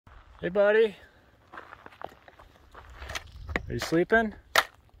Hey, buddy. Are you sleeping?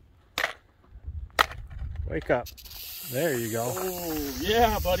 Wake up. There you go. Oh,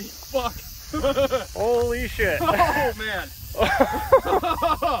 yeah, buddy. Fuck. Holy shit. Oh, man.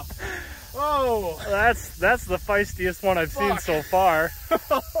 Oh. That's the feistiest one I've seen so far.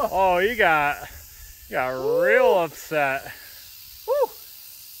 Oh, you got real upset. Woo.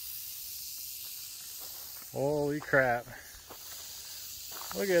 Holy crap.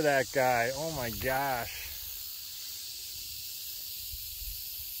 Look at that guy. Oh my gosh.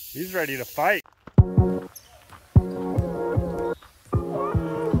 He's ready to fight.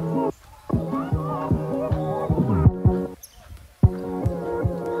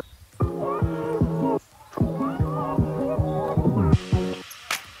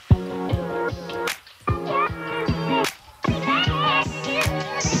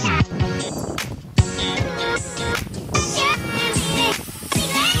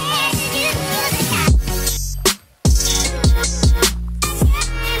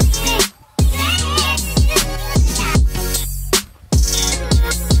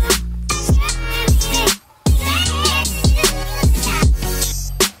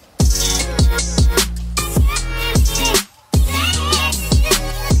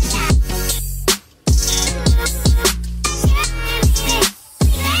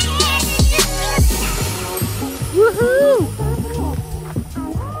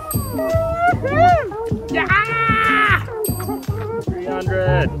 Yeah!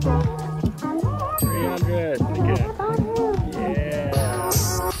 300 again. Yeah.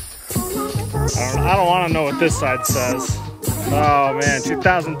 I don't want to know what this side says. Oh man,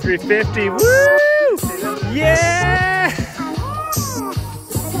 2,350. Woo! Yeah!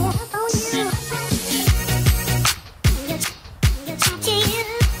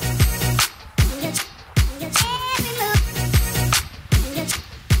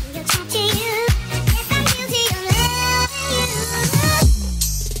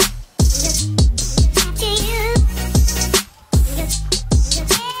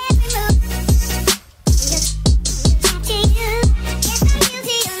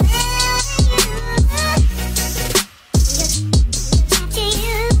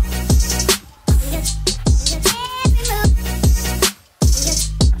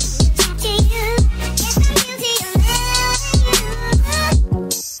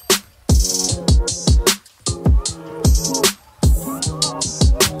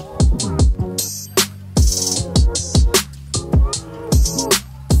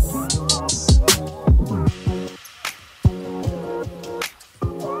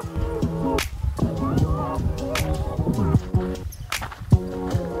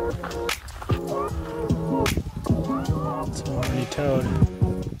 Toad.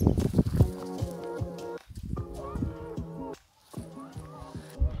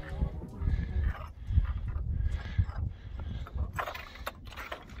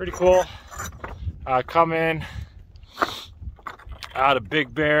 Pretty cool. Come in out of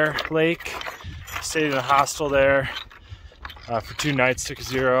Big Bear Lake, stayed in a hostel there for 2 nights, took a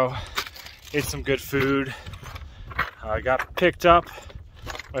 0, ate some good food. Got picked up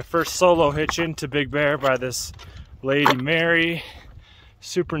my first solo hitch into Big Bear by this Lady Mary,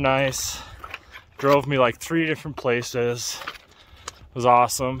 super nice, drove me like 3 different places, it was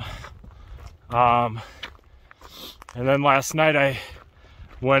awesome. And then last night I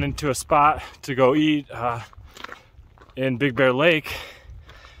went into a spot to go eat in Big Bear Lake,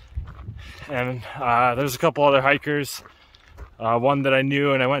 and there's a couple other hikers, one that I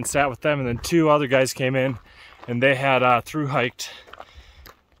knew and I went and sat with them, and then 2 other guys came in and they had through hiked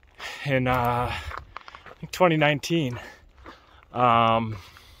in 2019.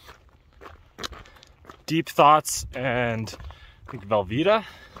 Deep Thoughts and I think Velveeta,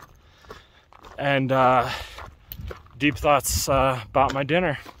 and Deep Thoughts bought my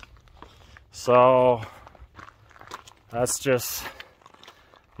dinner, so that's just,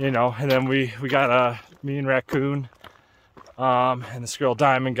 you know. And then we got me and Raccoon and this girl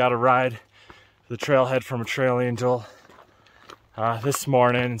Diamond got a ride to the trailhead from a trail angel this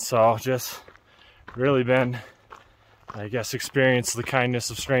morning, so just really been, I guess, experience the kindness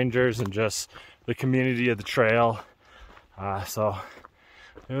of strangers and just the community of the trail. So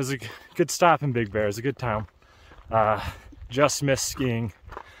it was a good stop in Big Bear. It was a good time. Just missed skiing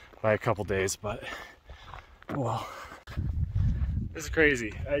by a couple days, but well, this is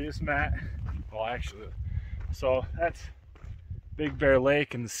crazy. I just met, well actually, so that's Big Bear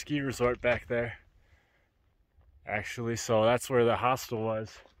Lake and the ski resort back there. Actually, so that's where the hostel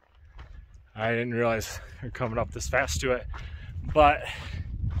was. I didn't realize we were coming up this fast to it, but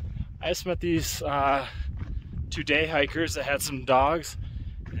I just met these 2 day hikers that had some dogs,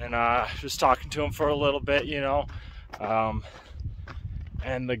 and just talking to him for a little bit, you know.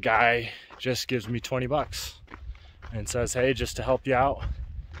 And the guy just gives me 20 bucks and says, hey, just to help you out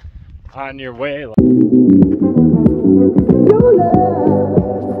on your way. Your love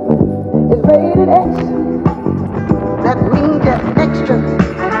is rated X. That means that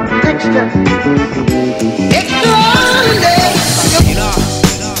extraordinary.